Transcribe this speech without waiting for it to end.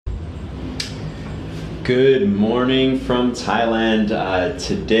Good morning from Thailand.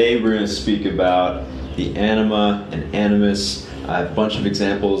 Today we're going to speak about the anima and animus, a bunch of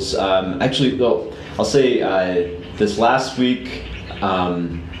examples. I'll say this last week,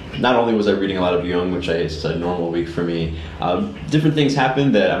 not only was I reading a lot of Jung, which is a normal week for me, different things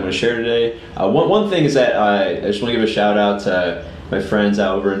happened that I'm going to share today. One thing is that I just want to give a shout out to my friends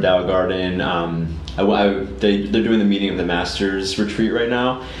out over in Dow Garden. They're doing the Meeting of the Masters retreat right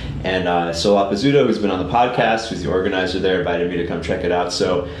now, and Sol Apizzuto, who's been on the podcast, who's the organizer there, invited me to come check it out.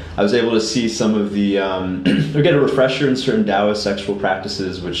 So I was able to see some of the, or get a refresher in certain Taoist sexual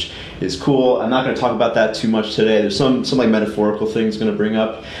practices, which is cool. I'm not going to talk about that too much today. There's some like metaphorical things going to bring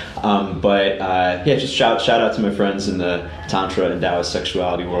up, just shout out to my friends in the Tantra and Taoist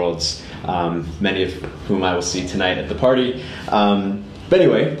sexuality worlds, many of whom I will see tonight at the party. But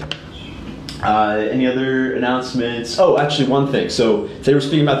anyway. Any other announcements? Oh, actually one thing. So they were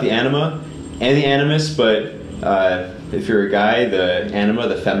speaking about the anima and the animus, but if you're a guy, the anima,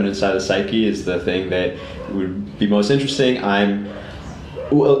 the feminine side of the psyche, is the thing that would be most interesting.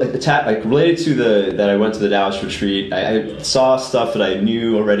 Related to that I went to the Taoist retreat, I saw stuff that I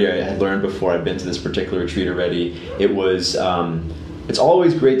knew already, I had learned before I'd been to this particular retreat already. It was, it's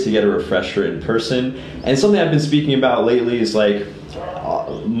always great to get a refresher in person. And something I've been speaking about lately is like,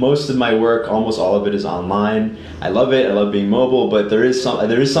 most of my work, almost all of it, is online. I love it. I love being mobile, but there is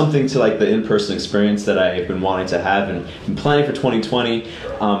something to like the in-person experience that I've been wanting to have and been planning for 2020.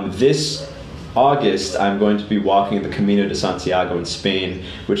 This August, I'm going to be walking the Camino de Santiago in Spain,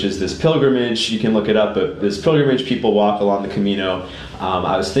 which is this pilgrimage. You can look it up, but this pilgrimage people walk along the Camino.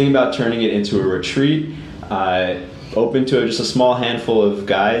 I was thinking about turning it into a retreat, open to just a small handful of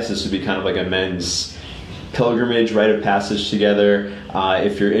guys. This would be kind of like a men's pilgrimage, rite of passage together.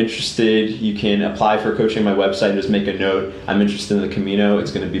 If you're interested, you can apply for coaching on my website and just make a note. I'm interested in the Camino.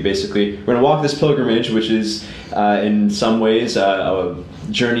 It's going to be basically, we're going to walk this pilgrimage, which is in some ways a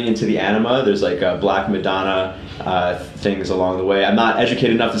journey into the anima. There's like Black Madonna things along the way. I'm not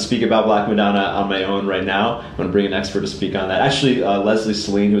educated enough to speak about Black Madonna on my own right now. I'm going to bring an expert to speak on that. Actually, Leslie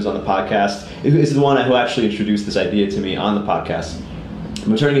Celine, who's on the podcast, is the one who actually introduced this idea to me on the podcast.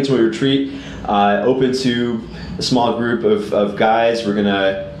 I'm turning into a retreat. Open to a small group of guys. We're going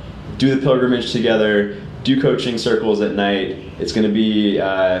to do the pilgrimage together, do coaching circles at night. It's going to be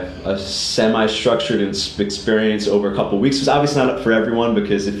a semi-structured experience over a couple of weeks. It's obviously not for everyone,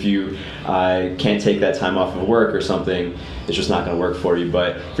 because if you can't take that time off of work or something, it's just not going to work for you.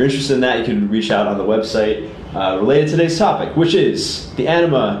 But if you're interested in that, you can reach out on the website related to today's topic, which is the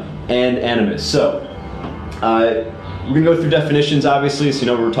anima and animus. So we're going to go through definitions, obviously, so you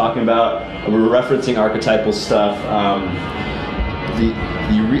know what we're talking about. We're referencing archetypal stuff.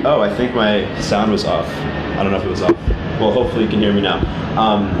 I think my sound was off. I don't know if it was off. Well, hopefully you can hear me now.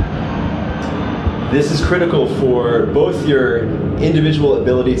 This is critical for both your individual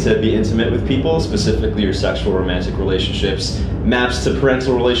ability to be intimate with people, specifically your sexual romantic relationships, maps to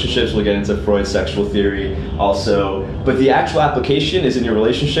parental relationships. We'll get into Freud's sexual theory also. But the actual application is in your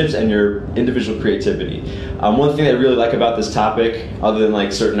relationships and your individual creativity. One thing that I really like about this topic, other than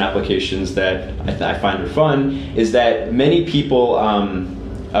like certain applications that I find are fun, is that many people,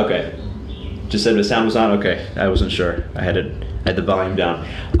 just said the sound was on? Okay, I wasn't sure. I had the volume down.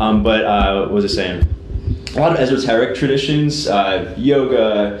 What was I saying? A lot of esoteric traditions,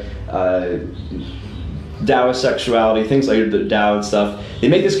 yoga, Taoist sexuality, things like the Tao and stuff, they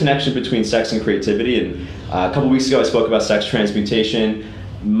make this connection between sex and creativity. And a couple weeks ago I spoke about sex transmutation.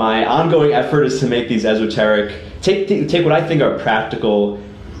 My ongoing effort is to make these esoteric, take what I think are practical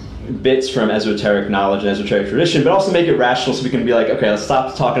bits from esoteric knowledge and esoteric tradition, but also make it rational so we can be like, okay, let's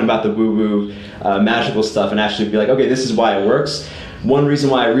stop talking about the woo-woo magical stuff and actually be like, okay, this is why it works. One reason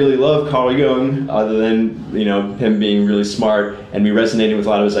why I really love Carl Jung, other than him being really smart and me resonating with a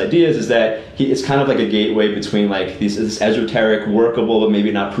lot of his ideas, is that it's kind of like a gateway between like this esoteric, workable, but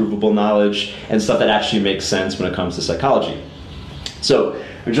maybe not provable knowledge and stuff that actually makes sense when it comes to psychology. So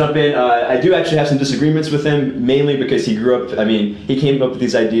we jump in. I do actually have some disagreements with him, mainly because he came up with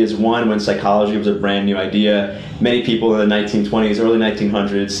these ideas, one, when psychology was a brand new idea. Many people in the 1920s, early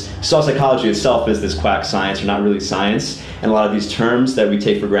 1900s, saw psychology itself as this quack science, or not really science. And a lot of these terms that we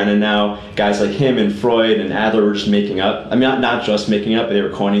take for granted now, guys like him and Freud and Adler were just making up. I mean, not just making up, but they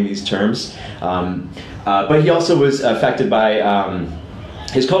were coining these terms. But he also was affected by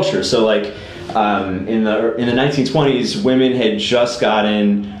his culture. So like, in the 1920s, women had just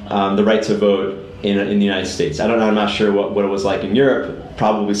gotten the right to vote in the United States. I'm not sure what it was like in Europe,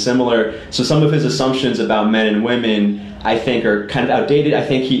 probably similar. So some of his assumptions about men and women I think are kind of outdated. I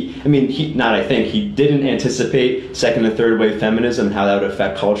think he didn't anticipate second and third wave feminism and how that would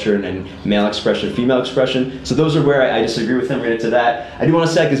affect culture and male expression, female expression. So those are where I disagree with him. We're into that. I do want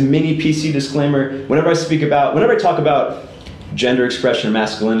to say, like, this mini PC disclaimer, whenever I talk about gender expression or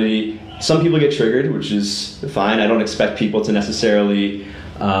masculinity, some people get triggered, which is fine. I don't expect people to necessarily...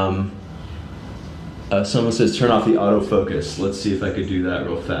 someone says turn off the autofocus. Let's see if I could do that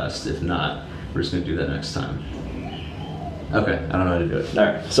real fast. If not, we're just going to do that next time. Okay, I don't know how to do it. All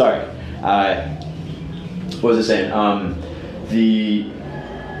right, sorry. What was I saying?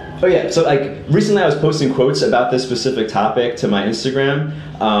 So like recently I was posting quotes about this specific topic to my Instagram,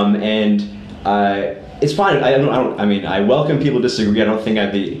 and it's fine. I welcome people to disagree. I don't think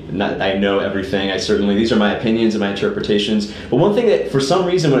I know everything. These are my opinions and my interpretations. But one thing that, for some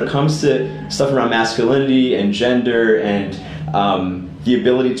reason, when it comes to stuff around masculinity and gender and the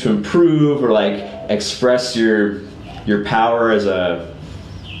ability to improve or like express your power as a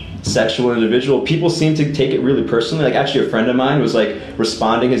sexual individual, people seem to take it really personally. Like, actually, a friend of mine was like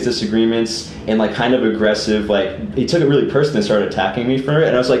responding his disagreements and like kind of aggressive, like he took it really personally and started attacking me for it.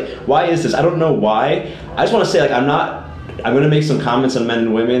 And I was like, why is this? I don't know why. I just want to say, like, I'm going to make some comments on men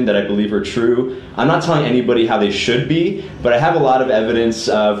and women that I believe are true. I'm not telling anybody how they should be, but I have a lot of evidence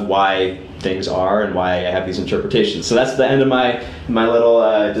of why things are and why I have these interpretations. So that's the end of my little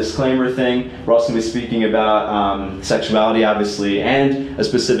disclaimer thing. We're also going to be speaking about sexuality, obviously, and a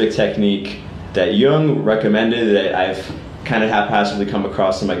specific technique that Jung recommended that I've kind of haphazardly come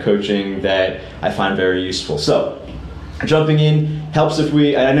across in my coaching that I find very useful. So jumping in, helps if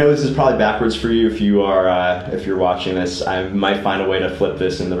I know this is probably backwards for you if you're watching this. I might find a way to flip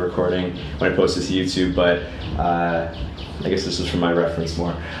this in the recording when I post this to YouTube, but I guess this is for my reference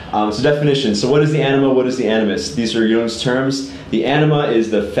more. So definition. So what is the anima? What is the animus? These are Jung's terms. The anima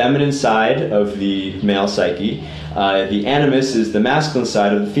is the feminine side of the male psyche. The animus is the masculine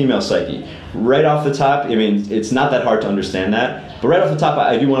side of the female psyche. Right off the top, I mean, it's not that hard to understand that, but right off the top,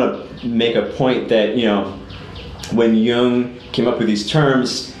 I do want to make a point that, when Jung came up with these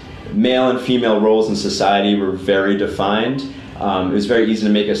terms, male and female roles in society were very defined. It was very easy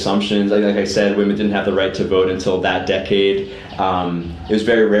to make assumptions. Like I said, women didn't have the right to vote until that decade. It was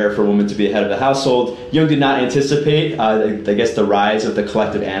very rare for a woman to be the head of the household. Jung did not anticipate, the rise of the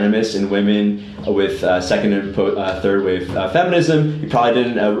collective animus in women with second and third wave feminism. He probably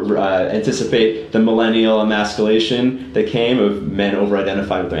didn't anticipate the millennial emasculation that came of men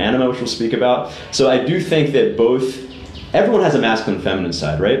over-identified with their anima, which we'll speak about. So I do think that everyone has a masculine and feminine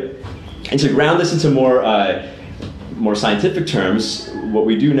side, right? And to ground this into more scientific terms, what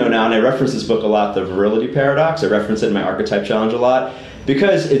we do know now, and I reference this book a lot, The Virility Paradox. I reference it in my Archetype Challenge a lot,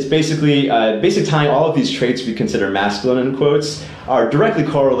 because it's basically tying all of these traits we consider masculine, in quotes, are directly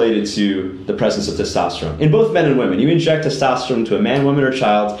correlated to the presence of testosterone in both men and women. You inject testosterone to a man, woman, or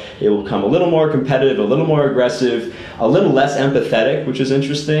child, it will become a little more competitive, a little more aggressive, a little less empathetic, which is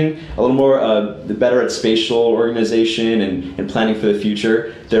interesting, a little more better at spatial organization and planning for the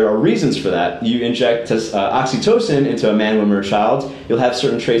future. There are reasons for that. You inject oxytocin into a man, woman, or child, you'll have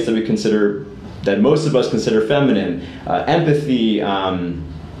certain traits that most of us consider feminine. Empathy,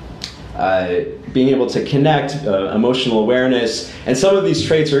 being able to connect, emotional awareness, and some of these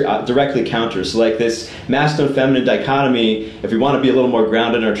traits are directly counter. So like this masculine-feminine dichotomy, if we want to be a little more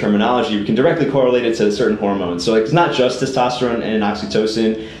grounded in our terminology, we can directly correlate it to certain hormones. So it's not just testosterone and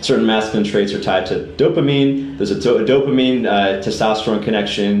oxytocin. Certain masculine traits are tied to dopamine. There's a dopamine testosterone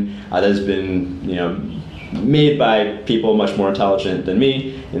connection that has been made by people much more intelligent than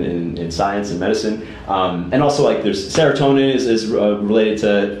me in science and medicine. And also, like, there's serotonin is related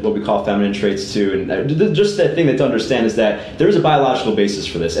to what we call feminine traits too. And just that thing to understand is that there is a biological basis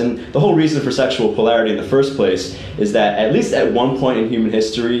for this. And the whole reason for sexual polarity in the first place is that at least at one point in human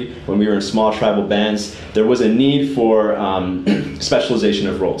history, when we were in small tribal bands, there was a need for specialization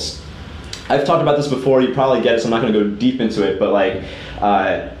of roles. I've talked about this before, you probably get it, so I'm not going to go deep into it, but like,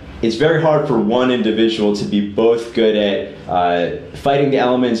 it's very hard for one individual to be both good at fighting the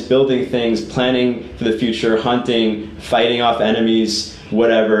elements, building things, planning for the future, hunting, fighting off enemies,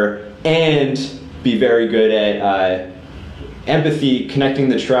 whatever, and be very good at empathy, connecting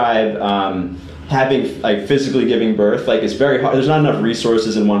the tribe, physically giving birth. Like, it's very hard. There's not enough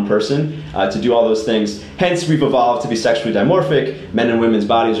resources in one person to do all those things. Hence, we've evolved to be sexually dimorphic. Men and women's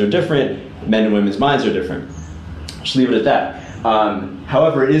bodies are different. Men and women's minds are different. Just leave it at that.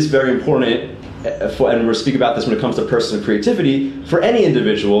 However, it is very important, and we'll speak about this when it comes to personal creativity, for any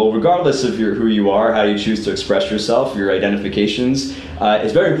individual, regardless of who you are, how you choose to express yourself, your identifications.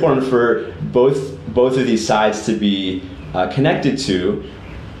 It's very important for both of these sides to be connected to.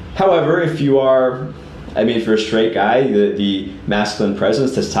 However, if you are I mean, for a straight guy, the masculine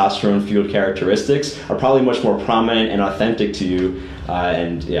presence, testosterone-fueled characteristics are probably much more prominent and authentic to you.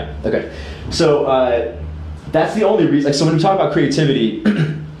 And yeah, okay. So that's the only reason. Like, so when we talk about creativity,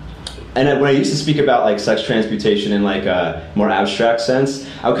 and when I used to speak about like sex transmutation in like a more abstract sense,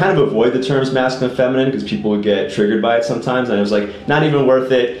 I would kind of avoid the terms masculine and feminine because people would get triggered by it sometimes, and it was like not even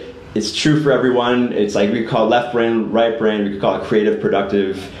worth it. It's true for everyone. It's like we could call it left brain, right brain. We could call it creative,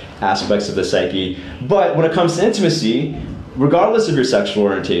 productive aspects of the psyche. But when it comes to intimacy, regardless of your sexual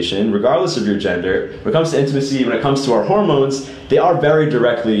orientation, regardless of your gender, when it comes to intimacy, when it comes to our hormones, they are very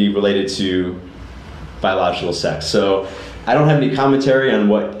directly related to biological sex. So I don't have any commentary on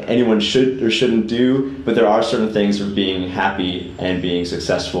what anyone should or shouldn't do, but there are certain things for being happy and being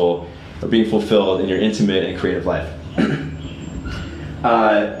successful or being fulfilled in your intimate and creative life.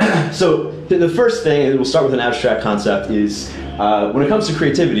 So the first thing, and we'll start with an abstract concept, is when it comes to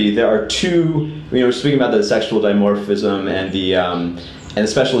creativity, there are two, we're speaking about the sexual dimorphism and the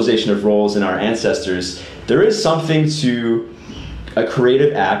specialization of roles in our ancestors. There is something to a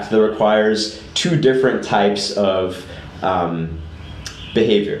creative act that requires two different types of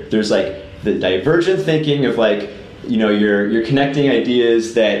behavior. There's like the divergent thinking of like, you're connecting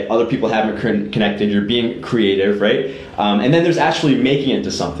ideas that other people haven't connected, you're being creative, right? And then there's actually making it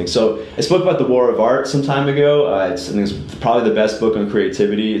into something. So I spoke about The War of Art some time ago. I think it's probably the best book on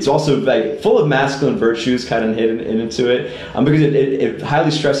creativity. It's also like full of masculine virtues kind of hidden into it, because it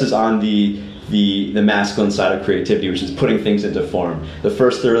highly stresses on the masculine side of creativity, which is putting things into form. The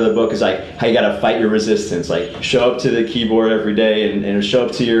first third of the book is like how you gotta fight your resistance, like show up to the keyboard every day and show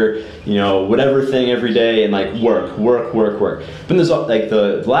up to your, whatever thing every day and like work. But there's like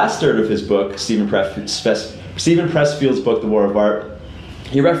the last third of his book, Stephen Pressfield's book, The War of Art,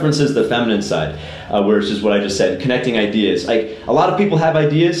 he references the feminine side, which is what I just said, connecting ideas. Like a lot of people have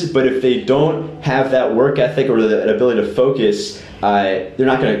ideas, but if they don't have that work ethic or the ability to focus, they're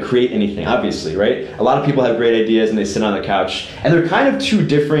not going to create anything, obviously, right? A lot of people have great ideas and they sit on the couch, and they're kind of two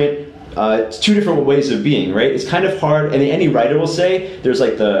different ways of being, right? It's kind of hard, and any writer will say there's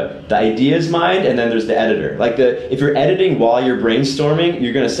like the ideas mind, and then there's the editor. Like if you're editing while you're brainstorming,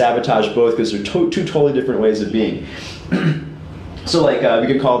 you're going to sabotage both because they're two totally different ways of being. So like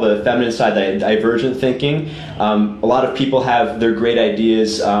we could call the feminine side the divergent thinking. A lot of people have their great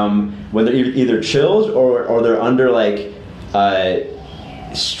ideas when they're either chilled or they're under like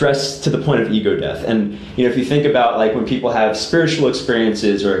stress to the point of ego death. And if you think about like when people have spiritual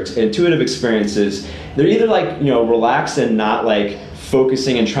experiences or intuitive experiences, they're either like relaxed and not like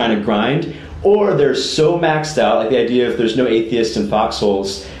focusing and trying to grind, or they're so maxed out, like the idea of there's no atheists in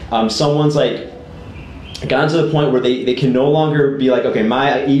foxholes. Someone's like gotten to the point where they can no longer be like, okay,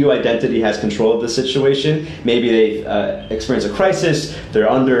 my ego identity has control of the situation. Maybe they've experienced a crisis, they're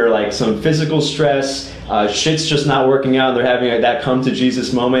under like some physical stress, shit's just not working out, they're having like that come to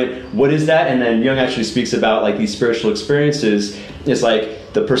Jesus moment. What is that? And then Jung actually speaks about like these spiritual experiences. It's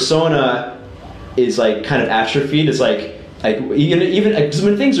like the persona is like kind of atrophied. It's like even because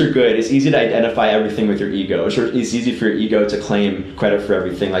when things are good, it's easy to identify everything with your ego. It's easy for your ego to claim credit for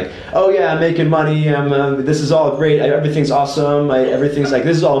everything. Like, oh yeah, I'm making money. This is all great. Everything's awesome. Everything's like,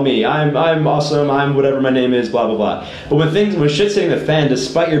 this is all me. I'm awesome. I'm whatever my name is. Blah blah blah. But when shit's hitting the fan,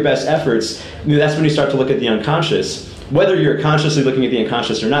 despite your best efforts, that's when you start to look at the unconscious. Whether you're consciously looking at the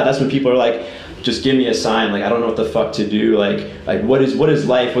unconscious or not, that's when people are like, just give me a sign, like I don't know what the fuck to do, like what is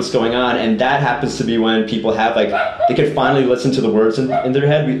life, what's going on? And that happens to be when people have like, they can finally listen to the words in their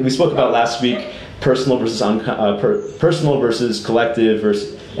head. We spoke about last week personal versus collective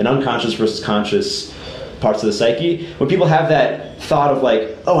and unconscious versus conscious parts of the psyche. When people have that thought of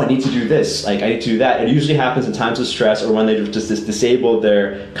like, oh, I need to do this, like I need to do that, it usually happens in times of stress or when they just disable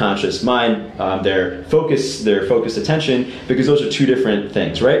their conscious mind, their focused attention, because those are two different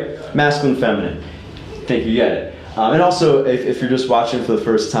things, right? Masculine, feminine. I think you get it. And also, if you're just watching for the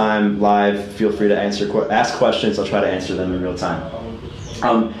first time live, feel free to ask questions. I'll try to answer them in real time.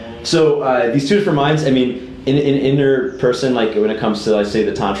 So these two different minds, I mean, in inner person, like when it comes to, let's say,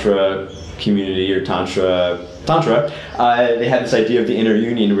 the Tantra community or Tantra, they have this idea of the inner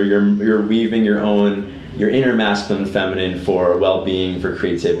union where you're weaving your inner masculine and feminine for well-being, for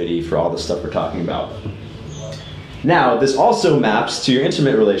creativity, for all the stuff we're talking about. Now, this also maps to your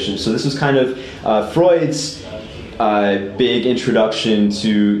intimate relations. So this is kind of Freud's big introduction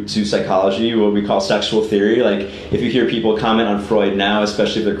to psychology, what we call sexual theory. Like, if you hear people comment on Freud now,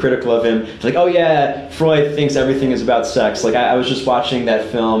 especially if they're critical of him, it's like, oh yeah, Freud thinks everything is about sex. Like, I was just watching that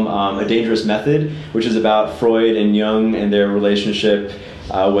film, A Dangerous Method, which is about Freud and Jung and their relationship.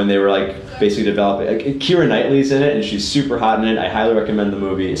 when they were like basically developing. Like, Keira Knightley's in it, and she's super hot in it. I highly recommend the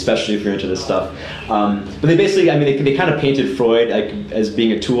movie, especially if you're into this stuff. But they basically, I mean, they kind of painted Freud like as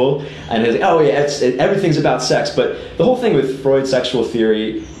being a tool, and it's like, oh yeah, everything's about sex. But the whole thing with Freud's sexual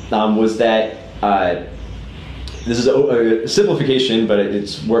theory was that this is a simplification, but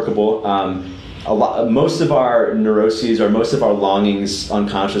it's workable. Most of our neuroses or most of our longings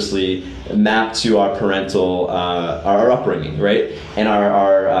unconsciously map to our parental, our upbringing, right? And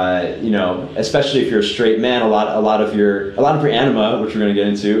our you know, especially if you're a straight man, a lot of your anima, which we're going to get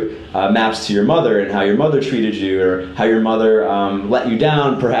into, maps to your mother and how your mother treated you, or how your mother let you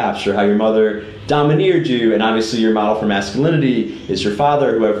down, perhaps, or how your mother domineered you. And obviously, your model for masculinity is your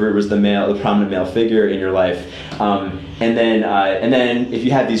father, whoever was the prominent male figure in your life. And then if you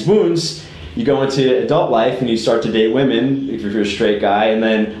have these wounds, you go into adult life and you start to date women if you're a straight guy, and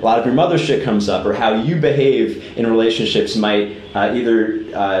then a lot of your mother shit comes up, or how you behave in relationships might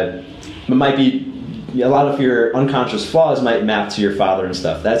be a lot of your unconscious flaws might map to your father and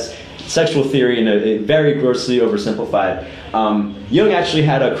stuff. That's sexual theory in a very grossly oversimplified. Jung actually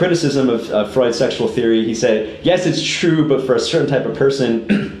had a criticism of Freud's sexual theory. He said, yes, it's true, but for a certain type of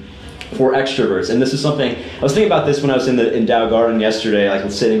person, for extroverts. And this is something, I was thinking about this when I was in Dow Garden yesterday, like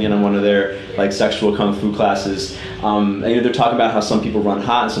sitting in on one of their like sexual kung fu classes. And, you know, they're talking about how some people run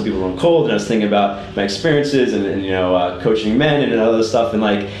hot and some people run cold, and I was thinking about my experiences and you know, coaching men and other stuff, and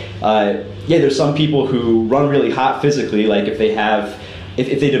like, yeah, there's some people who run really hot physically, like if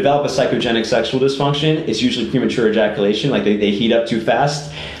they develop a psychogenic sexual dysfunction, it's usually premature ejaculation, like they heat up too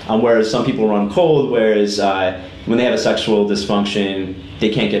fast, whereas some people run cold, whereas when they have a sexual dysfunction, they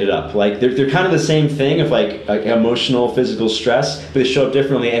can't get it up. Like they're kind of the same thing of like emotional, physical stress, but they show up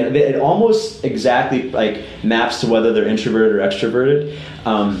differently, and it almost exactly like maps to whether they're introverted or extroverted.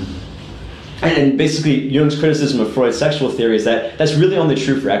 And basically, Jung's criticism of Freud's sexual theory is that that's really only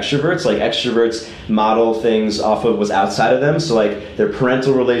true for extroverts. Like extroverts model things off of what's outside of them. So like their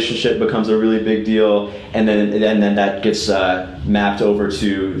parental relationship becomes a really big deal, and then that gets mapped over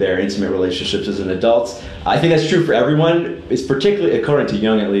to their intimate relationships as an adult. I think that's true for everyone. It's particularly, according to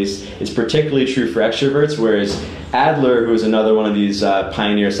Jung at least, it's particularly true for extroverts, whereas Adler, who is another one of these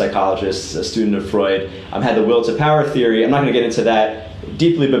pioneer psychologists, a student of Freud, had the will to power theory. I'm not going to get into that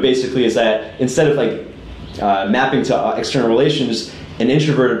deeply, but basically is that instead of like mapping to external relations, an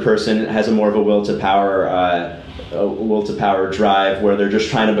introverted person has a more of a will to power drive, where they're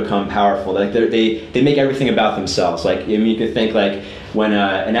just trying to become powerful. Like they make everything about themselves. Like, I mean, you could think like when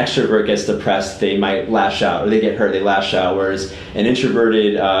an extrovert gets depressed, they might lash out, or they get hurt, they lash out. Whereas an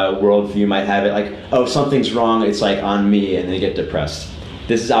introverted worldview might have it like, oh, something's wrong, it's like on me, and they get depressed.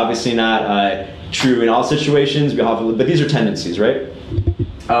 This is obviously not true in all situations, but these are tendencies, right?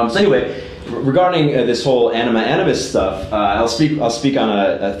 So anyway, regarding this whole anima animus stuff, I'll speak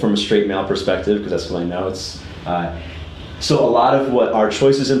on from a straight male perspective, because that's what I know. So a lot of what our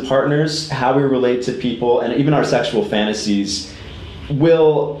choices in partners, how we relate to people, and even our sexual fantasies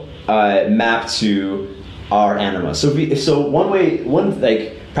will map to our anima. So one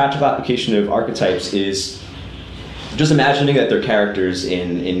like practical application of archetypes is just imagining that they're characters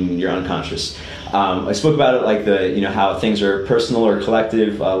in your unconscious. I spoke about it like how things are personal or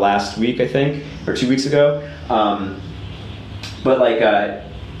collective last week, I think, or 2 weeks ago. But like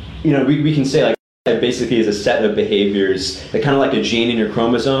we can say like it basically is a set of behaviors that kind of like a gene in your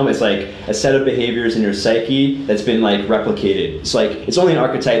chromosome. It's like a set of behaviors in your psyche that's been like replicated. It's like it's only an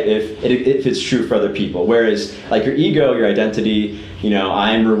archetype if it's true for other people. Whereas like your ego, your identity,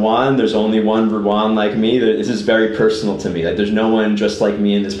 I'm Ruwan, there's only one Ruwan like me. This is very personal to me. Like there's no one just like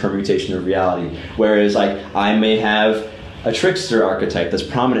me in this permutation of reality. Whereas like I may have a trickster archetype that's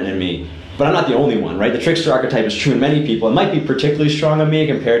prominent in me, but I'm not the only one, right? The trickster archetype is true in many people. It might be particularly strong on me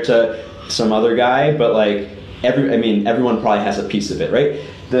compared to some other guy, but like everyone probably has a piece of it, right?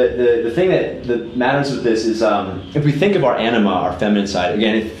 The thing that matters with this is if we think of our anima, our feminine side,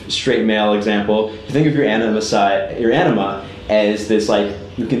 again, if straight male example, if you think of your anima as this, like,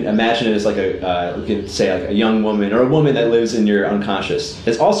 you can imagine it as like you can say like a young woman or a woman that lives in your unconscious.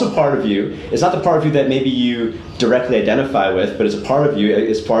 It's also part of you. It's not the part of you that maybe you directly identify with, but it's a part of you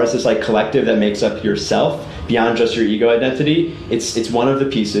as far as this like collective that makes up yourself beyond just your ego identity. It's one of the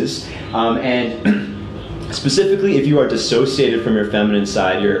pieces. And specifically, if you are dissociated from your feminine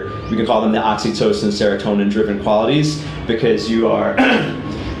side, we can call them the oxytocin, serotonin driven qualities, because you are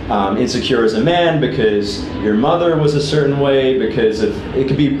insecure as a man, because your mother was a certain way, because of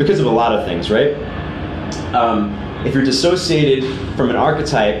a lot of things, right? If you're dissociated from an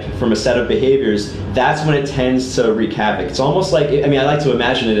archetype, from a set of behaviors, that's when it tends to wreak havoc. It's almost like, I like to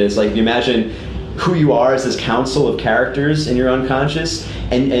imagine it as like, if you imagine who you are as this council of characters in your unconscious,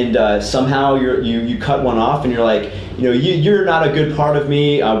 and somehow you cut one off and you're like, you're not a good part of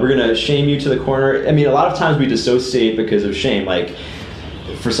me. We're gonna shame you to the corner. I mean, a lot of times we dissociate because of shame. Like,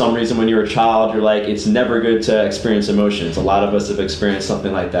 for some reason, when you're a child, you're like, it's never good to experience emotions. A lot of us have experienced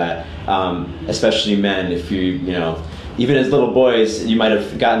something like that, especially men. If even as little boys, you might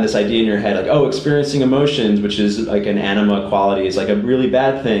have gotten this idea in your head, like, oh, experiencing emotions, which is like an anima quality, is like a really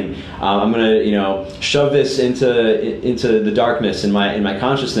bad thing. I'm gonna, shove this into the darkness in my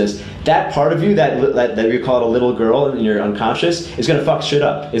consciousness. That part of you, that we call it a little girl in your unconscious, is gonna fuck shit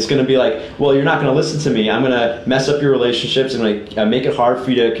up. It's gonna be like, well, you're not gonna listen to me. I'm gonna mess up your relationships. I'm gonna make it hard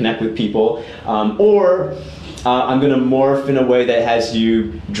for you to connect with people, or I'm gonna morph in a way that has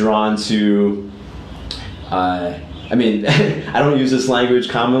you drawn to. I mean, I don't use this language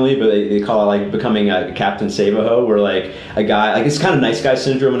commonly, but they call it like becoming a Captain Savaho, where like a guy, like it's kind of nice guy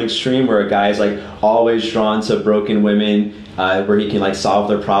syndrome in extreme, where a guy is like always drawn to broken women, where he can like solve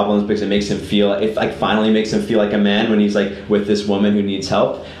their problems because it makes him feel, it like finally makes him feel like a man when he's like with this woman who needs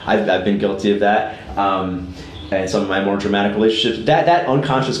help. I've been guilty of that. And some of my more dramatic relationships, that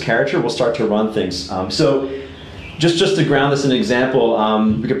unconscious character will start to run things. So just to ground this in an example,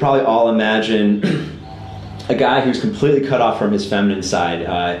 we could probably all imagine a guy who's completely cut off from his feminine side.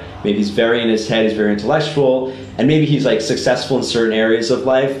 Maybe he's very in his head, he's very intellectual, and maybe he's like successful in certain areas of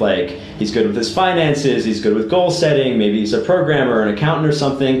life, like he's good with his finances, he's good with goal setting, maybe he's a programmer or an accountant or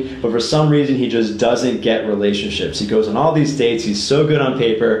something, but for some reason he just doesn't get relationships. He goes on all these dates, he's so good on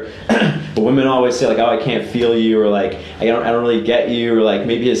paper, but women always say like, oh, I can't feel you, or like, I don't really get you, or like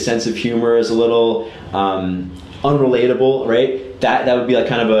maybe his sense of humor is a little unrelatable, right? That would be like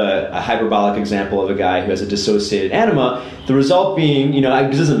kind of a hyperbolic example of a guy who has a dissociated anima. The result being, it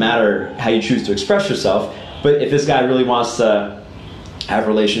doesn't matter how you choose to express yourself, but if this guy really wants to have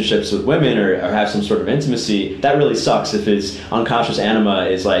relationships with women or have some sort of intimacy, that really sucks if his unconscious anima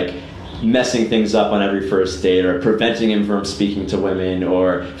is like messing things up on every first date, or preventing him from speaking to women,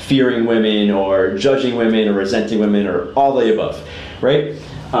 or fearing women, or judging women, or resenting women, or all the above, right?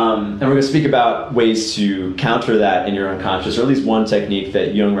 And we're going to speak about ways to counter that in your unconscious, or at least one technique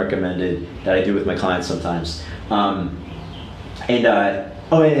that Jung recommended that I do with my clients sometimes. And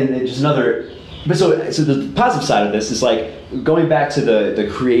just another, but so the positive side of this is like going back to the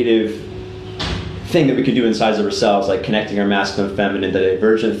creative thing that we can do inside of ourselves, like connecting our masculine and feminine, the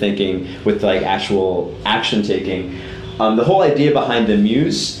divergent thinking with like actual action taking. The whole idea behind the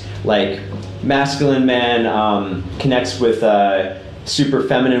muse, like masculine man connects with super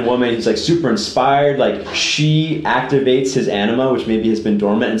feminine woman, he's like super inspired, like she activates his anima, which maybe has been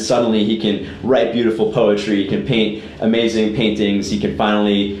dormant, and suddenly he can write beautiful poetry, he can paint amazing paintings, he can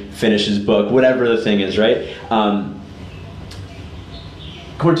finally finish his book, whatever the thing is, right?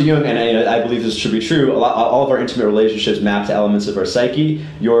 According to Jung, and I believe this should be true, all of our intimate relationships map to elements of our psyche.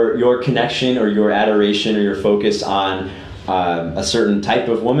 Your connection or your adoration or your focus on a certain type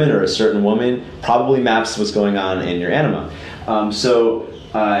of woman or a certain woman probably maps what's going on in your anima. So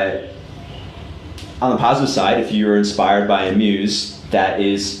on the positive side, if you're inspired by a muse, that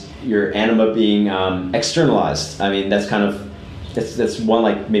is your anima being externalized. I mean, that's kind of, that's one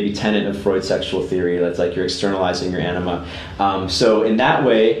like maybe tenet of Freud's sexual theory. That's like you're externalizing your anima. So in that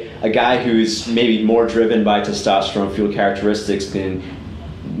way, a guy who's maybe more driven by testosterone fueled characteristics can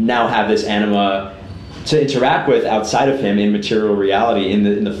now have this anima to interact with outside of him in material reality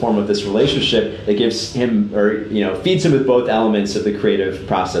in the form of this relationship that gives him, or feeds him with both elements of the creative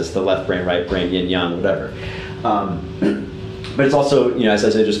process, the left brain, right brain, yin yang, whatever. But it's also, as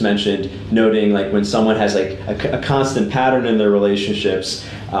I just mentioned, noting like when someone has like a constant pattern in their relationships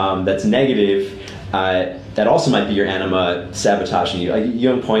that's negative, that also might be your anima sabotaging you. Like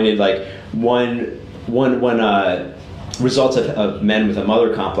Jung pointed, like one results of men with a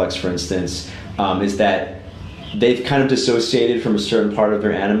mother complex, for instance, is that they've kind of dissociated from a certain part of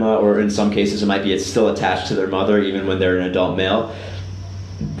their anima, or in some cases it might be it's still attached to their mother even when they're an adult male.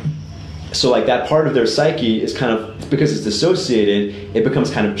 So like that part of their psyche is kind of, because it's dissociated, it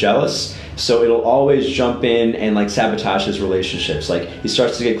becomes kind of jealous. So it'll always jump in and like sabotage his relationships. Like he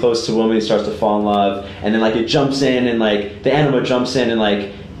starts to get close to a woman, he starts to fall in love, and then like it jumps in and like the anima jumps in and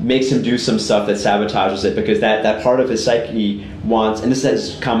like makes him do some stuff that sabotages it, because that part of his psyche wants, and this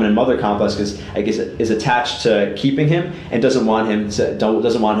is common in mother complex, because I guess it is attached to keeping him and doesn't want him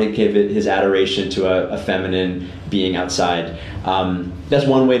to give it his adoration to a feminine being outside. That's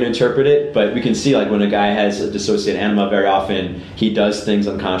one way to interpret it, but we can see like when a guy has a dissociated anima, very often he does things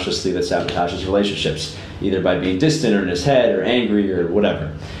unconsciously that sabotages relationships, either by being distant or in his head or angry or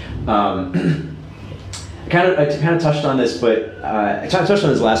whatever. I kind of touched on this, but I touched on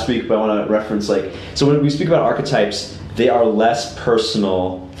this last week, but I want to reference so when we speak about archetypes, they are less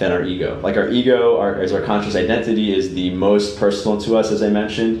personal than our ego. Like our ego, as our conscious identity, is the most personal to us, as I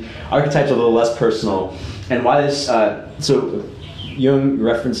mentioned. Archetypes are a little less personal, and why this? So Jung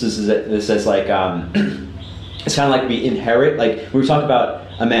references this as like it's kind of like we inherit. Like when we talk about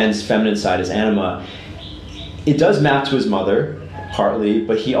a man's feminine side, his anima, it does map to his mother partly,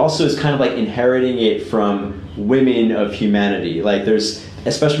 but he also is kind of like inheriting it from women of humanity. Like there's,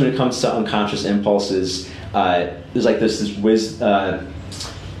 especially when it comes to unconscious impulses, there's like this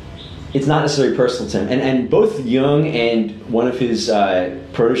it's not necessarily personal to him. And both Jung and one of his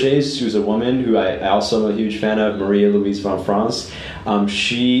proteges, who's a woman who I also am a huge fan of, Marie-Louise von Franz,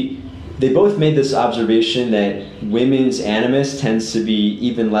 they both made this observation that women's animus tends to be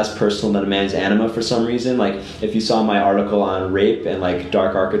even less personal than a man's anima for some reason. Like if you saw my article on rape and like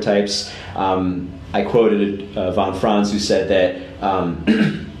dark archetypes, I quoted von Franz, who said that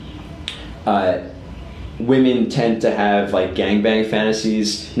women tend to have like gangbang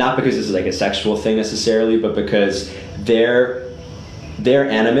fantasies, not because this is like a sexual thing necessarily, but because their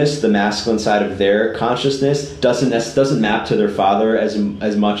animus, the masculine side of their consciousness, doesn't map to their father as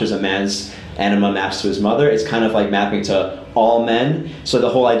much as a man's anima maps to his mother. It's kind of like mapping to all men. So the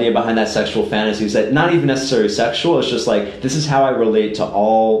whole idea behind that sexual fantasy is that not even necessarily sexual, it's just like, this is how I relate to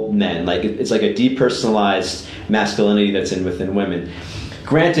all men. Like it's like a depersonalized masculinity that's within women.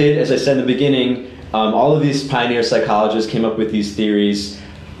 Granted, as I said in the beginning, all of these pioneer psychologists came up with these theories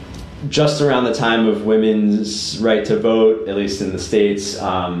just around the time of women's right to vote, at least in the States.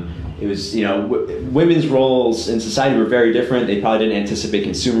 It was, women's roles in society were very different. They probably didn't anticipate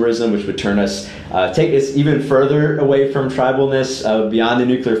consumerism, which would turn us, take us even further away from tribalness, beyond the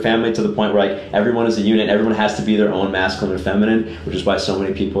nuclear family, to the point where like everyone is a unit, everyone has to be their own masculine and feminine, which is why so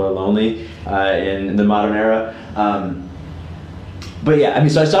many people are lonely in the modern era. But yeah, I mean,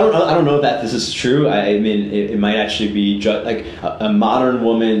 so I don't know that this is true. I mean, it might actually be just like a modern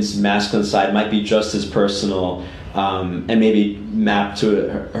woman's masculine side might be just as personal, and maybe mapped to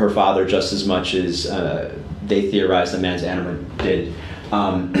her father just as much as they theorized the man's anima did.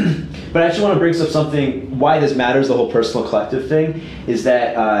 But I actually want to bring up something, why this matters, the whole personal collective thing, is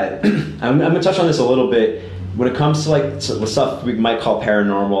that I'm going to touch on this a little bit. When it comes to like stuff we might call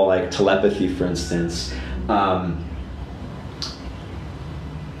paranormal, like telepathy, for instance,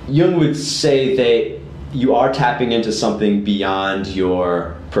 Jung would say that you are tapping into something beyond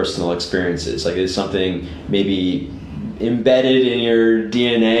your personal experiences. Like it's something maybe embedded in your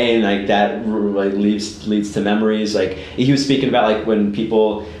DNA, and like that like leads to memories. Like he was speaking about like when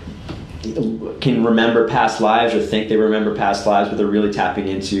people can remember past lives or think they remember past lives, what they're really tapping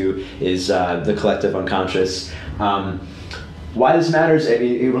into is the collective unconscious. Why this matters,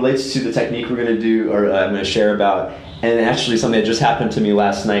 it relates to the technique we're going to do, or I'm going to share about. And actually something that just happened to me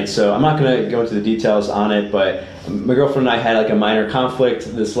last night. So I'm not going to go into the details on it, but my girlfriend and I had like a minor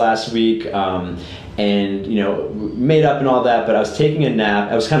conflict this last week, and made up and all that, but I was taking a nap.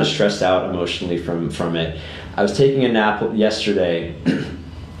 I was kind of stressed out emotionally from it. I was taking a nap yesterday,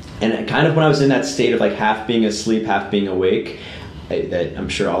 and kind of when I was in that state of like half being asleep, half being awake, that I'm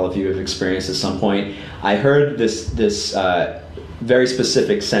sure all of you have experienced at some point, I heard this very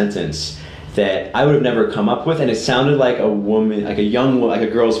specific sentence that I would have never come up with, and it sounded like a woman, like a young, like a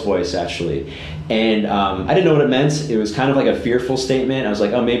girl's voice actually, and I didn't know what it meant. It was kind of like a fearful statement. I was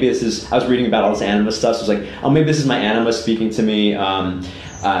like, oh, maybe this is, I was reading about all this anima stuff, so I was like, oh, maybe this is my anima speaking to me.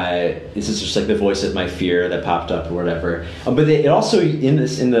 This is just like the voice of my fear that popped up or whatever. But it also, in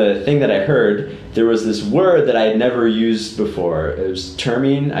the thing that I heard, there was this word that I had never used before. It was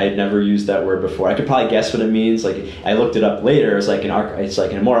termine. I had never used that word before. I could probably guess what it means. Like I looked it up later. It's like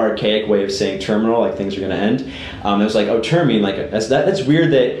a more archaic way of saying terminal, like things are going to end. It was like, oh, termine. Like that's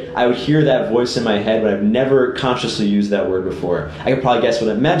weird that I would hear that voice in my head, but I've never consciously used that word before. I could probably guess what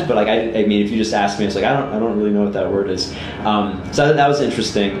it meant, but like I mean, if you just asked me, it's like I don't really know what that word is. So that was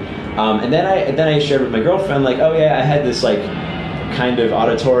interesting. And then I shared with my girlfriend, like, oh yeah, I had this like kind of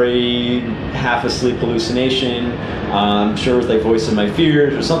auditory half asleep hallucination, sure with like voice of my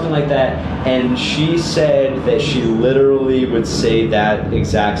fears or something like that, and she said that she literally would say that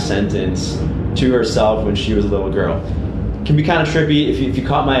exact sentence to herself when she was a little girl. It can be kind of trippy. If you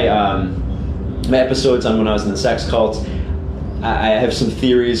caught my my episodes on when I was in the sex cult, I have some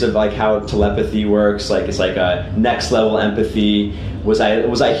theories of like how telepathy works. Like it's like a next level empathy. Was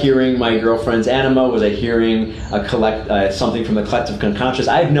I hearing my girlfriend's anima? Was I hearing something from the collective unconscious?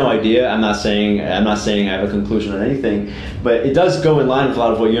 I have no idea. I'm not saying I have a conclusion on anything, but it does go in line with a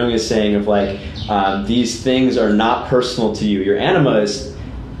lot of what Jung is saying of like these things are not personal to you. Your anima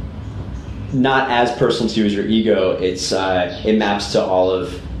not as personal to you as your ego. It maps to all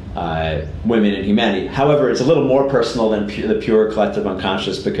of women and humanity. However, it's a little more personal than the pure collective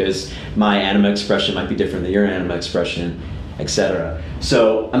unconscious, because my anima expression might be different than your anima expression, etc.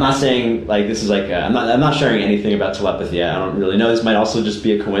 So I'm not saying like this is like I'm not sharing anything about telepathy. I don't really know. This might also just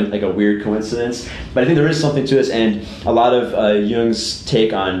be a weird coincidence, but I think there is something to this. And a lot of Jung's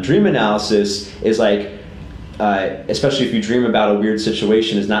take on dream analysis is like, especially if you dream about a weird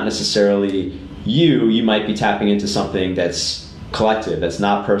situation, is not necessarily you. You might be tapping into something that's collective, that's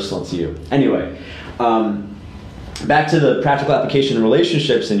not personal to you. Anyway, back to the practical application in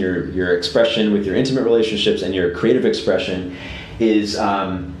relationships and your expression with your intimate relationships and your creative expression is,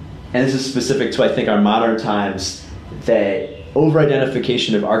 and this is specific to, I think, our modern times, that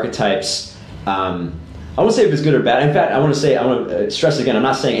over-identification of archetypes, I won't say if it's good or bad. In fact, I want to stress again, I'm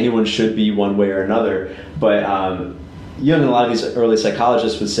not saying anyone should be one way or another, but Jung and a lot of these early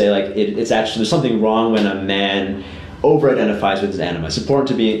psychologists would say like it's actually, there's something wrong when a man over-identifies with his anima. It's important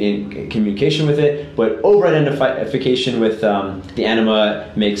to be in communication with it, but over-identification with the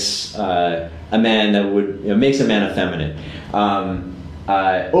anima makes a man that would, makes a man effeminate.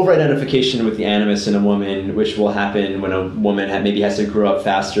 Over-identification with the animus in a woman, which will happen when a woman maybe has to grow up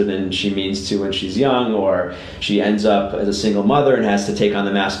faster than she means to when she's young, or she ends up as a single mother and has to take on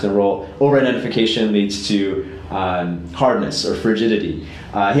the masculine role. Over-identification leads to hardness or frigidity.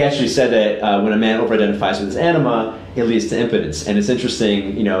 He actually said that when a man over-identifies with his anima, it leads to impotence. And it's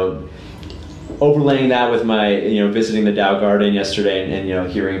interesting, overlaying that with my, visiting the Tao Garden yesterday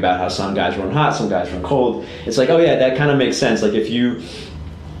and hearing about how some guys run hot, some guys run cold. It's like, oh yeah, that kind of makes sense. Like if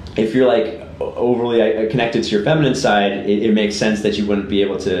you're like overly connected to your feminine side, it makes sense that you wouldn't be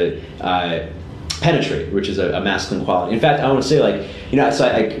able to penetrate, which is a masculine quality. In fact, I want to say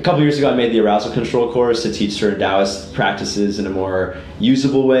a couple years ago I made the arousal control course to teach certain Taoist practices in a more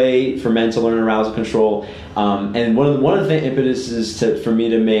usable way for men to learn arousal control. And one of the impetuses for me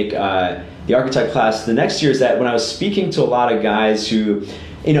to make the archetype class the next year is that when I was speaking to a lot of guys who,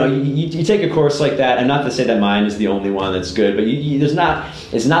 you take a course like that, and not to say that mine is the only one that's good, but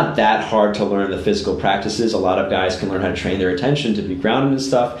it's not that hard to learn the physical practices. A lot of guys can learn how to train their attention to be grounded and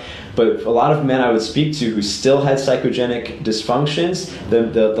stuff. But a lot of men I would speak to who still had psychogenic dysfunctions,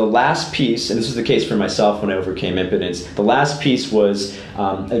 the last piece, and this was the case for myself when I overcame impotence, the last piece was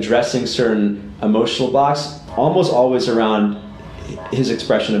addressing certain emotional blocks, almost always around his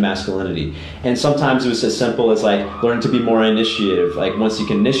expression of masculinity. And sometimes it was as simple as like learn to be more initiative. Like once you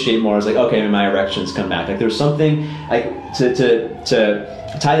can initiate more, it's like, okay, my erections come back. Like there's something like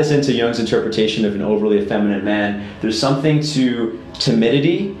to tie this into Jung's interpretation of an overly effeminate man, there's something to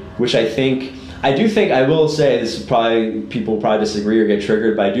timidity, which I will say, this is probably, people will probably disagree or get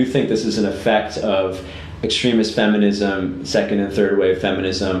triggered, but I do think this is an effect of extremist feminism, second and third wave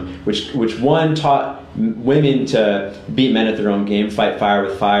feminism, which one taught women to beat men at their own game, fight fire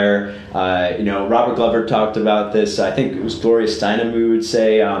with fire. Robert Glover talked about this. I think it was Gloria Steinem who would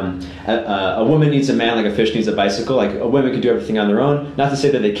say, a woman needs a man like a fish needs a bicycle. Like a woman can do everything on their own. Not to say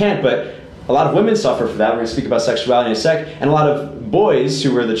that they can't, but a lot of women suffer for that. We're going to speak about sexuality in a sec. And a lot of boys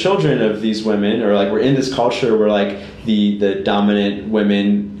who were the children of these women, or like were in this culture where like the dominant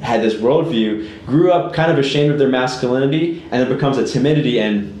women had this worldview, grew up kind of ashamed of their masculinity, and it becomes a timidity.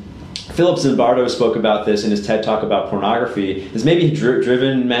 And Philip Zimbardo spoke about this in his TED Talk about pornography. It's maybe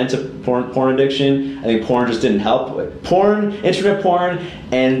driven men to porn addiction. I think porn just didn't help. Porn, internet porn,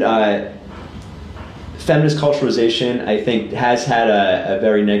 and feminist culturalization, I think, has had a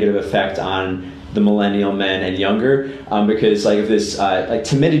very negative effect on the millennial men and younger, because like if this like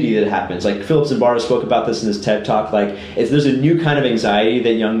timidity that happens, like Philip Zimbardo spoke about this in his TED Talk, like there's a new kind of anxiety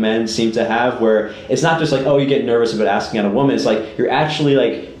that young men seem to have, where it's not just like, oh, you get nervous about asking out a woman, it's like you're actually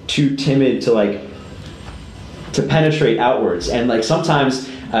like too timid to penetrate outwards. And like sometimes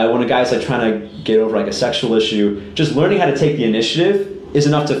when a guy's like trying to get over like a sexual issue, just learning how to take the initiative is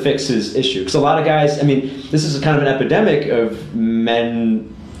enough to fix his issue. Because a lot of guys, I mean, this is kind of an epidemic of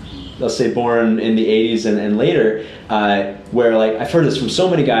men, let's say born in the 80s and later, where like I've heard this from so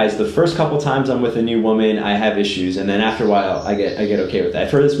many guys, the first couple times I'm with a new woman, I have issues, and then after a while I get okay with that.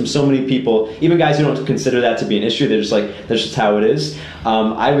 I've heard this from so many people, even guys who don't consider that to be an issue. They're just like, that's just how it is.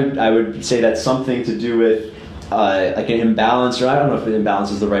 I would say that's something to do with like an imbalance, or I don't know if an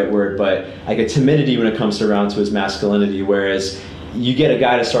imbalance is the right word, but like a timidity when it comes around to his masculinity, whereas you get a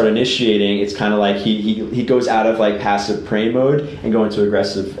guy to start initiating, it's kind of like he goes out of like passive prey mode and go into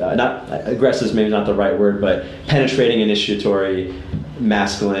aggressive, not aggressive is maybe not the right word, but penetrating, initiatory,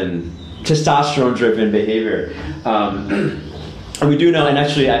 masculine, testosterone driven behavior. And we do know, and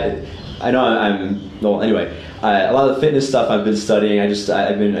actually I know well anyway, A lot of the fitness stuff I've been studying.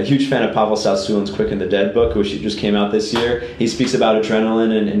 I've been a huge fan of Pavel Sazulin's Quick and the Dead book, which just came out this year. He speaks about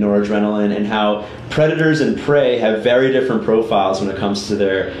adrenaline and noradrenaline and how predators and prey have very different profiles when it comes to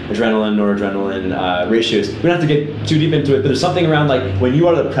their adrenaline, noradrenaline ratios. We don't have to get too deep into it, but there's something around like when you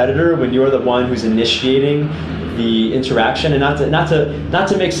are the predator, when you are the one who's initiating the interaction, and not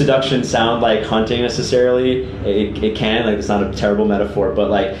to make seduction sound like hunting necessarily. It can, like, it's not a terrible metaphor, but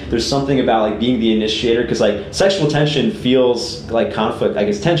like there's something about like being the initiator, because like sexual tension feels like conflict, like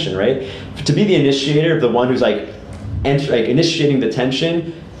it's tension, right? To be the initiator, the one who's like initiating the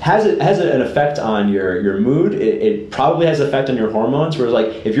tension, has an effect on your mood. It probably has an effect on your hormones. Whereas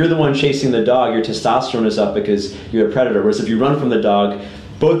like if you're the one chasing the dog, your testosterone is up because you're a predator. Whereas if you run from the dog,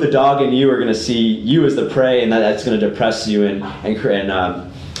 both the dog and you are going to see you as the prey, and that's going to depress you and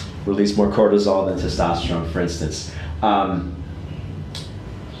release more cortisol than testosterone, for instance. I'm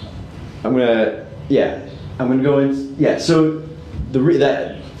gonna go in. So the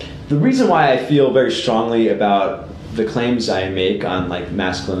reason why I feel very strongly about the claims I make on like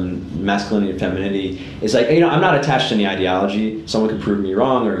masculinity and femininity is like, I'm not attached to any ideology. Someone can prove me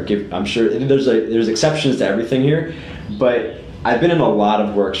wrong I'm sure there's exceptions to everything here, but I've been in a lot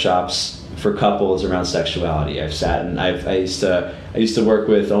of workshops for couples around sexuality. I've sat and I used to work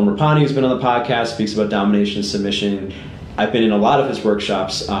with Omer Pani, who's been on the podcast, speaks about domination and submission. I've been in a lot of his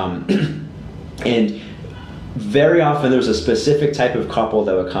workshops, and very often there was a specific type of couple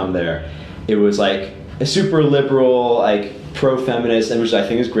that would come there. It was like a super liberal, like pro-feminist, and which I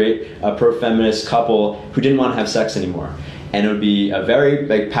think is great, a pro-feminist couple who didn't want to have sex anymore. And it would be a very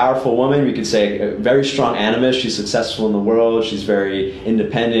like powerful woman. We could say a very strong animist. She's successful in the world. She's very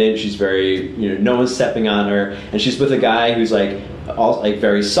independent. She's very, no one's stepping on her. And she's with a guy who's like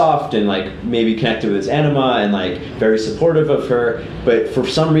very soft and like maybe connected with his anima and like very supportive of her. But for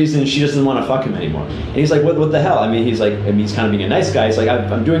some reason, she doesn't want to fuck him anymore. And he's like, what the hell? I mean, he's kind of being a nice guy. He's like,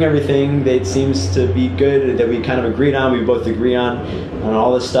 I'm doing everything that seems to be good, that we kind of agreed on. We both agree on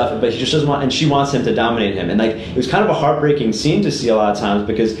all this stuff. But he just doesn't want, and she wants him to dominate him. And like, it was kind of a heartbreaking scene to see a lot of times,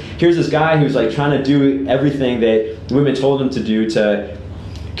 because here's this guy who's like trying to do everything that women told him to do to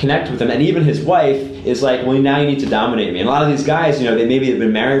connect with him, and even his wife is like, well, now you need to dominate me. And a lot of these guys, they maybe have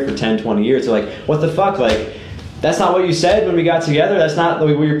been married for 10, 20 years. They're like, what the fuck? Like, that's not what you said when we got together. That's not what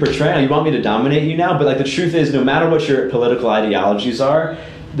you're portraying. You want me to dominate you now? But like, the truth is, no matter what your political ideologies are,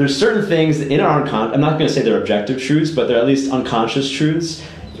 there's certain things in our I'm not going to say they're objective truths, but they're at least unconscious truths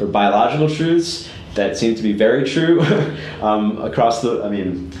or biological truths that seem to be very true across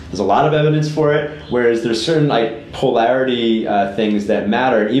there's a lot of evidence for it, whereas there's certain like polarity things that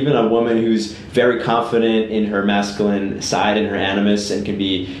matter. Even a woman who's very confident in her masculine side and her animus and can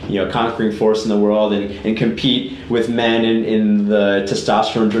be conquering force in the world and compete with men in the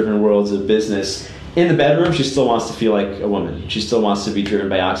testosterone-driven worlds of business, in the bedroom, she still wants to feel like a woman. She still wants to be driven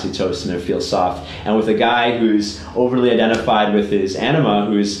by oxytocin and feel soft. And with a guy who's overly identified with his anima,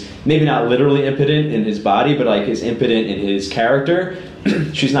 who's maybe not literally impotent in his body, but like is impotent in his character,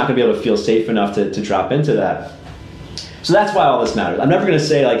 she's not going to be able to feel safe enough to drop into that. So that's why all this matters. I'm never going to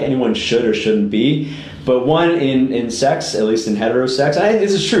say like anyone should or shouldn't be, but one, in sex, at least in heterosex, and I think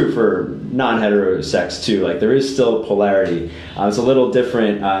this is true for non-heterosex too, like there is still polarity. It's a little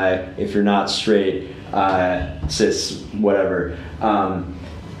different if you're not straight, cis, whatever.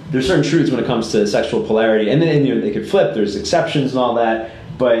 There's certain truths when it comes to sexual polarity, and then they could flip, there's exceptions and all that,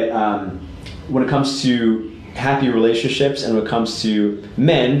 but when it comes to happy relationships and when it comes to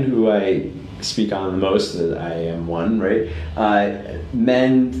men, who I speak on the most, I am one, right?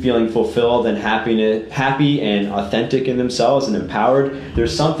 Men feeling fulfilled and happy and authentic in themselves and empowered.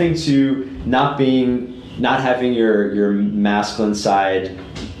 There's something to not having your masculine side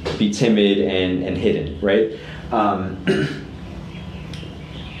be timid and hidden, right?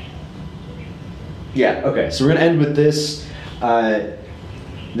 Yeah. Okay. So we're gonna end with this.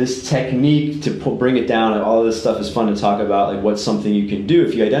 This technique to bring it down, and all of this stuff is fun to talk about, like what's something you can do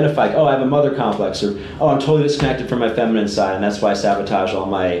if you identify, like, oh, I have a mother complex, or oh, I'm totally disconnected from my feminine side and that's why I sabotage all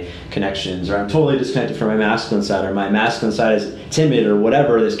my connections, or I'm totally disconnected from my masculine side, or my masculine side is timid, or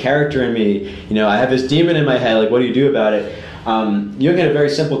whatever, this character in me, I have this demon in my head, like what do you do about it? Jung had a very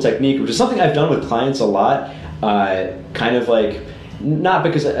simple technique, which is something I've done with clients a lot, kind of like, not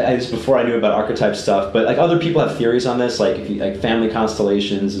because this before I knew about archetype stuff, but like other people have theories on this. Like family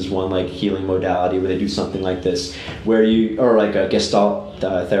constellations is one like healing modality where they do something like this, or like a Gestalt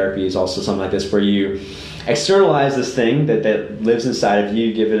therapy is also something like this, where you externalize this thing that lives inside of you.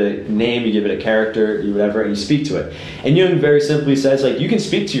 You give it a name, you give it a character, you whatever, and you speak to it. And Jung very simply says, like, you can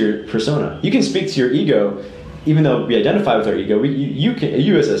speak to your persona, you can speak to your ego, even though we identify with our ego.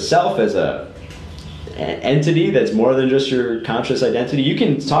 You as a self, as entity that's more than just your conscious identity. You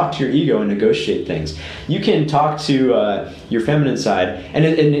can talk to your ego and negotiate things. You can talk to your feminine side,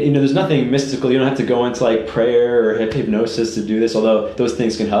 and there's nothing mystical. You don't have to go into like prayer or hypnosis to do this, although those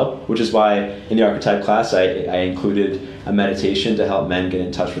things can help, which is why in the archetype class I included a meditation to help men get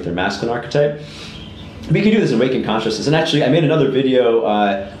in touch with their masculine archetype. But you can do this in waking consciousness. And actually I made another video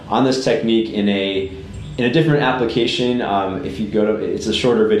on this technique in a different application. If you go to, it's a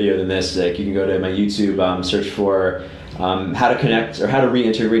shorter video than this. Like you can go to my YouTube, search for how to connect or how to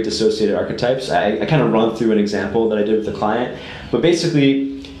reintegrate dissociated archetypes. I kind of run through an example that I did with the client. But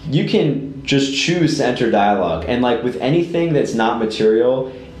basically, you can just choose to enter dialogue. And like with anything that's not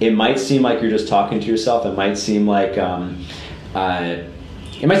material, it might seem like you're just talking to yourself. It might seem like it's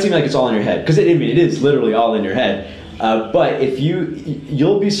all in your head, because it is literally all in your head. But if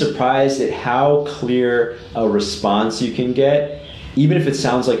you'll be surprised at how clear a response you can get, even if it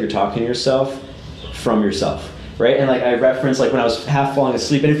sounds like you're talking to yourself, from yourself, right? And like I referenced, like when I was half falling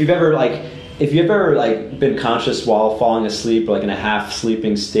asleep, and if you've ever been conscious while falling asleep, like in a half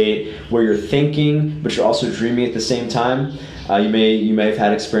sleeping state where you're thinking but you're also dreaming at the same time, you may have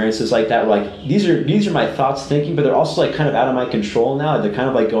had experiences like that, where like these are my thoughts thinking, but they're also like kind of out of my control now. They're kind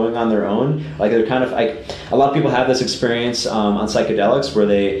of like going on their own. Like they're kind of like, a lot of people have this experience on psychedelics where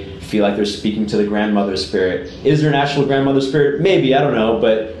they feel like they're speaking to the grandmother spirit. Is there an actual grandmother spirit? Maybe, I don't know,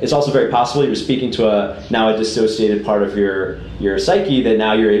 but it's also very possible you're speaking to a dissociated part of your psyche that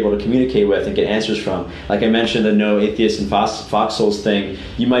now you're able to communicate with and get answers from. Like I mentioned, the no atheists and foxholes thing.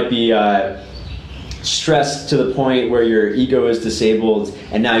 You might be stressed to the point where your ego is disabled,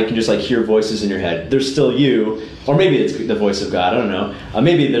 and now you can just like hear voices in your head. They're still you, or maybe it's the voice of God, I don't know.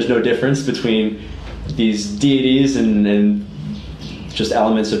 Maybe there's no difference between these deities and just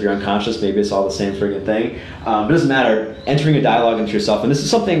elements of your unconscious. Maybe it's all the same friggin' thing. But it doesn't matter. Entering a dialogue into yourself, and this is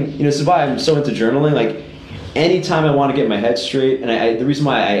something, this is why I'm so into journaling. Like anytime I want to get my head straight, and the reason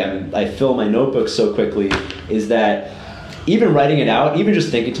why I fill my notebook so quickly is that even writing it out, even just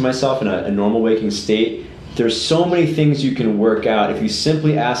thinking to myself in a normal waking state, there's so many things you can work out if you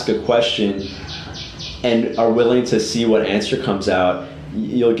simply ask a question and are willing to see what answer comes out.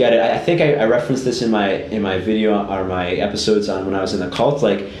 You'll get it. I think I referenced this in my video or my episodes on when I was in the cult.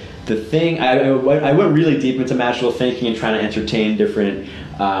 Like the thing, I went really deep into magical thinking and trying to entertain different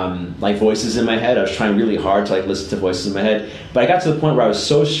like voices in my head. I was trying really hard to like listen to voices in my head, but I got to the point where I was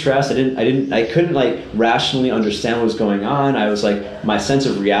so stressed. I couldn't like rationally understand what was going on. I was like, my sense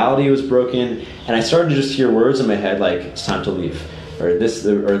of reality was broken, and I started to just hear words in my head like, it's time to leave, or this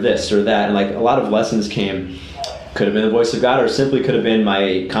or that, and like a lot of lessons came. Could have been the voice of God, or simply could have been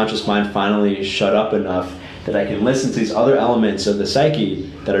my conscious mind finally shut up enough that I can listen to these other elements of the psyche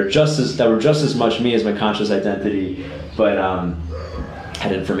that were just as much me as my conscious identity, but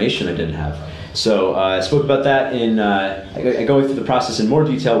had information I didn't have. So I spoke about that I go through the process in more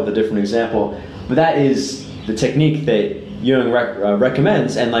detail with a different example, but that is the technique that Jung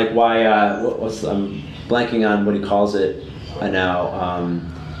recommends, and like why I'm blanking on what he calls it now.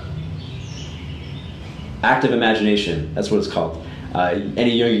 Active imagination, that's what it's called.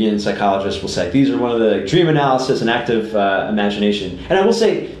 Any Jungian psychologist will say these are one of the dream analysis and active imagination. And I will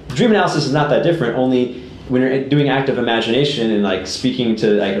say dream analysis is not that different, only when you're doing active imagination and like speaking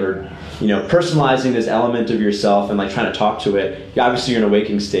to like, or personalizing this element of yourself and like trying to talk to it, obviously you're in a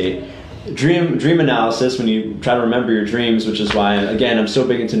waking state. Dream analysis, when you try to remember your dreams, which is why again I'm so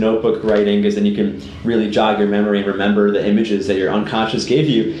big into notebook writing, because then you can really jog your memory and remember the images that your unconscious gave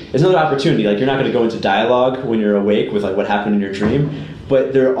you. Is another opportunity. Like you're not going to go into dialogue when you're awake with like what happened in your dream,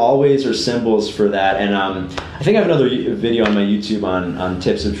 but there always are symbols for that. And I think I have another video on my YouTube on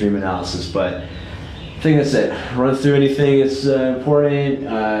tips of dream analysis, but I think that's it. Run through anything that's important.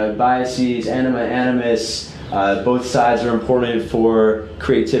 Biases, anima, animus. Both sides are important for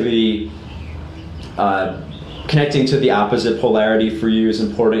creativity. Connecting to the opposite polarity for you is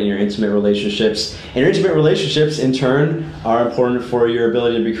important in your intimate relationships. And your intimate relationships, in turn, are important for your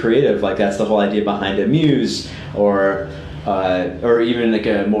ability to be creative. Like that's the whole idea behind a muse, or even like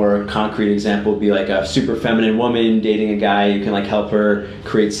a more concrete example would be like a super feminine woman dating a guy. You can like help her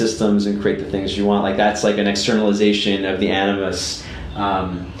create systems and create the things you want. Like that's like an externalization of the animus.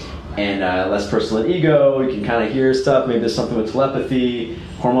 And less personal and ego. You can kind of hear stuff. Maybe there's something with telepathy,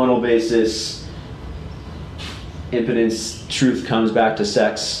 hormonal basis, impotence. Truth comes back to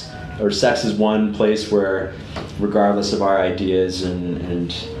sex, or sex is one place where, regardless of our ideas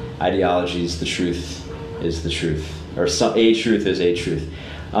and ideologies, the truth is the truth, or a truth is a truth.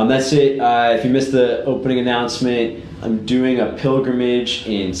 That's it. If you missed the opening announcement, I'm doing a pilgrimage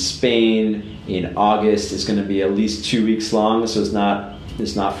in Spain in August. It's going to be at least 2 weeks long, so it's not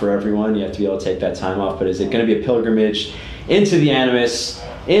is not for everyone. You have to be able to take that time off. But is it going to be a pilgrimage into the Animus?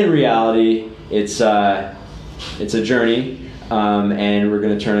 In reality, it's a journey, and we're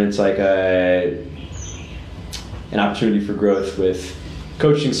going to turn it into like an opportunity for growth with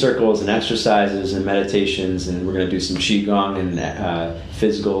coaching circles and exercises and meditations, and we're going to do some qigong and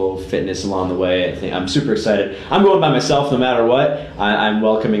physical fitness along the way. I think I'm super excited. I'm going by myself no matter what. I'm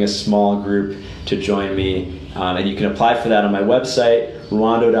welcoming a small group to join me, and you can apply for that on my website,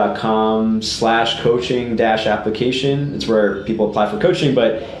 ruando.com/coaching-application. It's where people apply for coaching,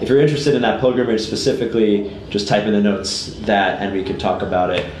 but if you're interested in that pilgrimage specifically, just type in the notes that and we can talk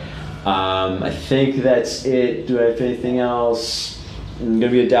about it. I think that's it. Do I have anything else? I'm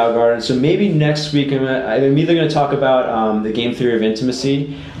going to be at Dow Garden, so maybe next week I'm either going to talk about the game theory of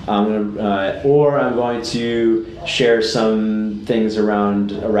intimacy, or I'm going to share some things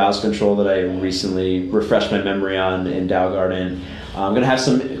around arousal control that I recently refreshed my memory on in Dow Garden. I'm going to have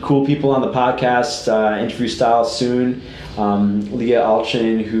some cool people on the podcast, interview style soon. Leah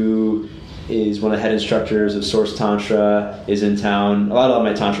Alchin, who is one of the head instructors of Source Tantra, is in town. A lot of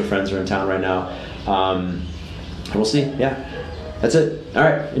my Tantra friends are in town right now. And we'll see. Yeah. That's it. All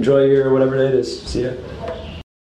right. Enjoy your whatever day it is. See ya.